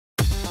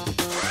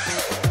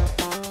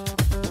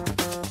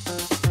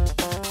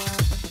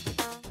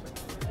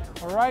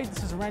right,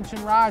 this is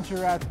Wrenchin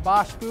Roger at the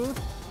Bosch booth.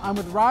 I'm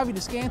with Ravi, the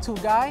scan tool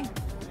guy,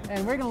 and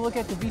we're going to look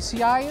at the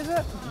VCI, is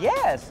it?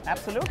 Yes,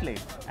 absolutely,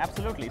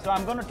 absolutely. So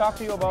I'm going to talk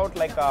to you about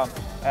like our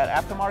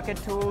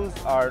aftermarket tools,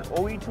 our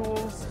OE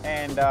tools,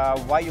 and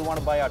why you want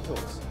to buy our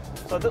tools.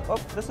 So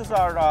this is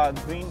our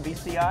green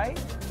VCI.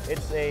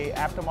 It's a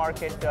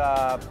aftermarket,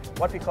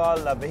 what we call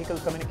a vehicle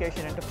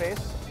communication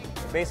interface.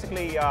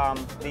 Basically,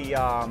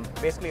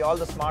 basically all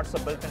the smarts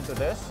are built into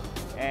this,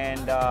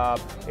 and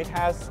it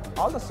has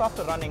all the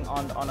software running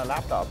on a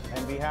laptop.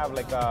 And we have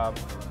like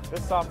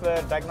this software,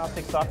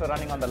 diagnostic software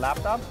running on the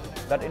laptop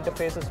that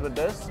interfaces with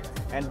this.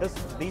 And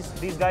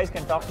these guys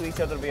can talk to each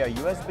other via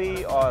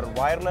USB or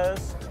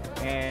wireless,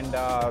 and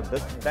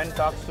this then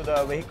talks to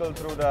the vehicle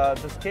through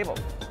this cable.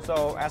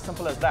 So as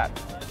simple as that.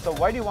 So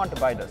why do you want to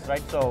buy this,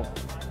 right? So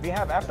we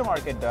have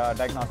aftermarket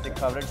diagnostic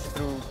coverage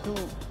through two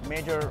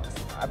major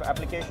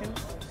applications.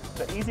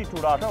 The Easy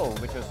 2.0,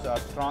 which is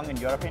strong in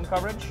European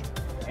coverage,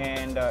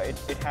 and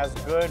it has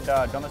good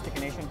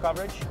domestication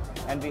coverage.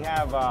 And we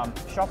have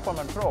Shop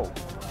Foreman Pro,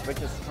 which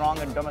is strong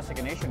in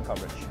domestication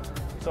coverage.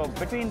 So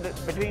between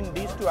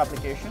these two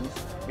applications,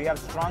 we have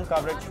strong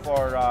coverage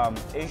for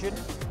Asian,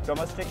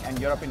 domestic, and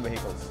European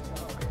vehicles.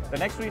 The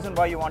next reason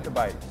why you want to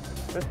buy it,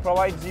 this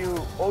provides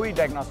you OE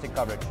diagnostic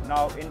coverage.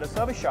 Now, in the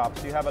service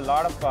shops, you have a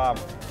lot of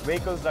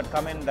vehicles that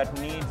come in that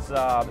needs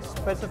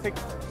specific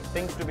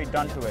things to be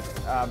done to it,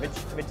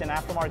 which an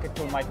aftermarket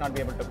tool might not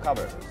be able to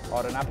cover,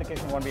 or an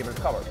application won't be able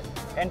to cover.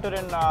 Enter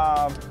in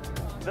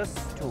this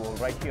tool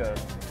right here.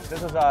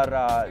 This is our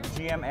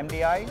GM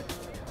MDI.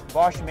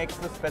 Bosch makes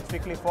this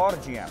specifically for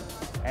GM,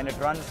 and it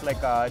runs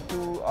like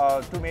two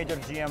major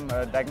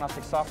GM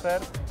diagnostic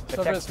software.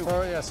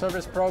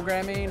 Service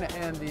programming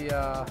and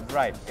the...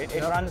 Right,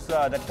 it runs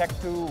the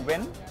Tech2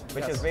 Win,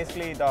 which is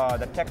basically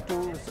the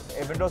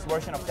Tech2's, a Windows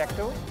version of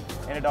Tech2,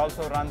 and it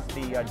also runs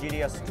the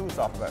GDS2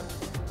 software.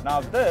 Now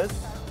this...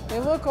 They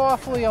look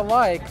awfully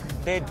alike.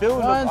 They do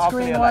look one's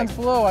awfully green, alike. one's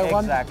blue.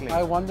 Exactly.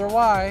 I wonder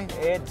why.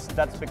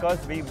 That's because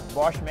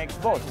Bosch makes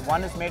both.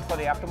 One is made for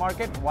the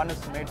aftermarket, one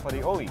is made for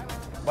the OE.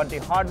 But the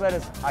hardware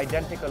is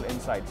identical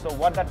inside. So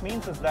what that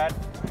means is that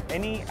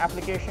any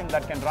application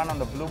that can run on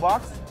the blue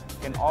box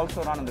can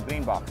also run on the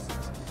green box.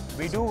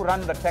 We do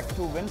run the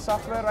Tech2 Win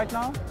software right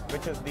now,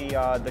 which is the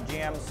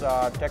GM's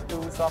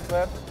Tech2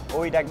 software,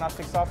 OE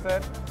diagnostic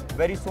software.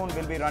 Very soon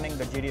we'll be running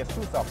the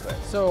GDS2 software.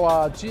 So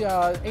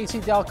AC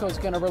Delco is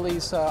going to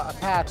release a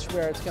patch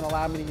where it's going to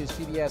allow me to use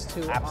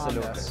GDS2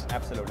 Absolutely, on this.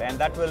 absolutely. And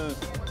that will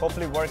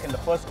hopefully work in the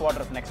first quarter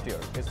of next year,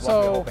 is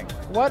what we're hoping.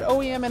 What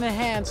OEM and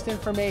enhanced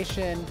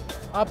information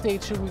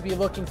updates should we be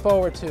looking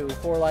forward to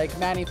for like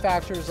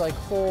manufacturers like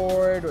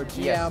Ford or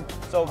GM? Yes.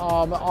 So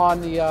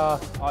on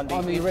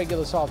the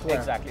regular software?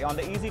 Exactly. On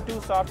the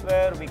Easy2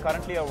 software, we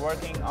currently are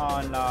working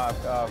on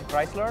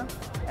Chrysler,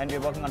 and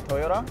we're working on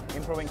Toyota,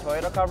 improving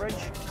Toyota coverage.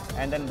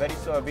 And then very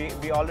soon,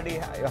 we already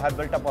have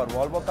built up our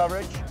Volvo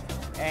coverage,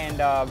 and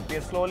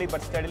we're slowly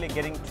but steadily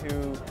getting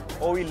to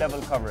OE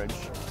level coverage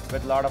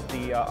with a lot of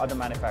the other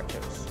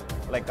manufacturers.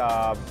 Like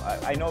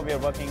I know we're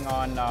working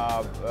on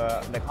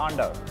like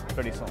Honda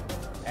pretty soon,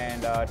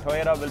 and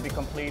Toyota will be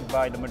complete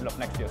by the middle of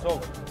next year.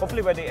 So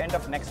hopefully by the end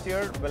of next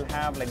year, we'll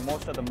have like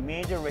most of the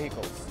major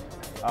vehicles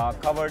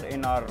covered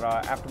in our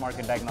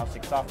aftermarket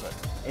diagnostic software.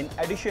 In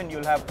addition,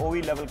 you'll have OE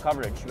level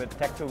coverage with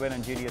Tech2 Win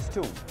and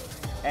GDS2.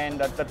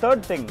 And the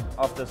third thing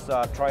of this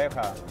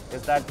Troika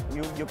is that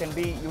you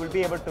will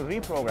be able to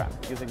reprogram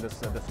using this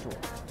tool.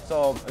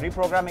 So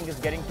reprogramming is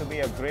getting to be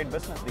a great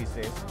business these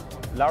days.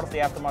 A lot of the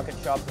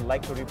aftermarket shops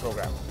like to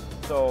reprogram.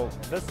 So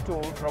this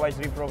tool provides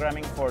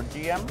reprogramming for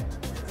GM,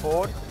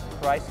 Ford,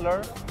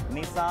 Chrysler,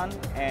 Nissan,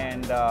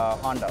 and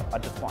Honda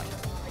at this point,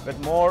 with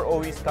more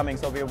OEs coming.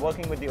 So we are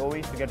working with the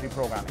OEs to get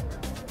reprogramming.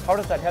 How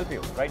does that help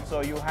you, right?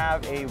 So you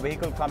have a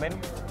vehicle come in,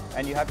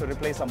 and you have to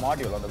replace a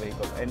module on the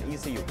vehicle, an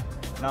ECU.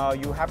 Now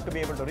you have to be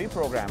able to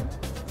reprogram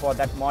for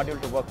that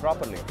module to work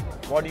properly.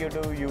 What do?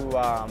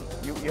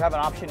 You have an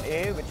option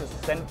A, which is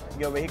send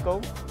your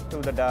vehicle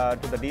to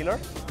the dealer,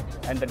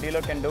 and the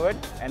dealer can do it,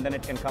 and then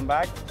it can come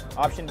back.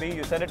 Option B,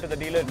 you send it to the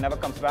dealer, it never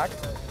comes back.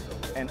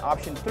 And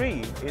option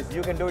 3 is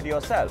you can do it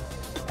yourself,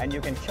 and you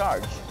can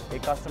charge a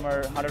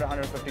customer $100,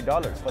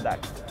 $150 for that,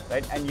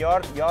 right? And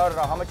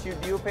how much do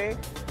you pay?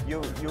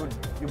 You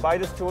buy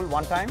this tool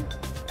one time,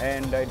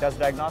 and it does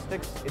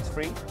diagnostics. It's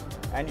free.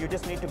 And you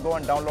just need to go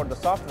and download the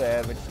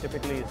software, which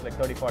typically is like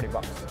 30, 40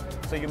 bucks.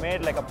 So you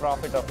made like a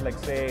profit of like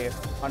say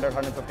 $100,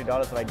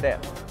 $150 right there.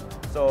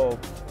 So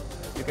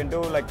you can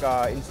do like,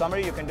 in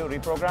summary, you can do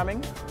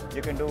reprogramming,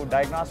 you can do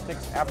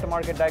diagnostics,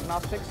 aftermarket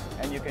diagnostics,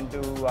 and you can do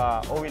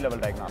OE level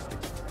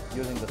diagnostics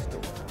using this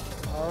tool.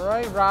 All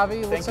right,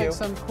 Ravi, looks like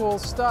some cool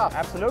stuff.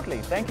 Absolutely,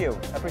 thank you,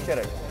 I appreciate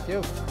it. Thank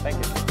you. Thank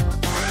you.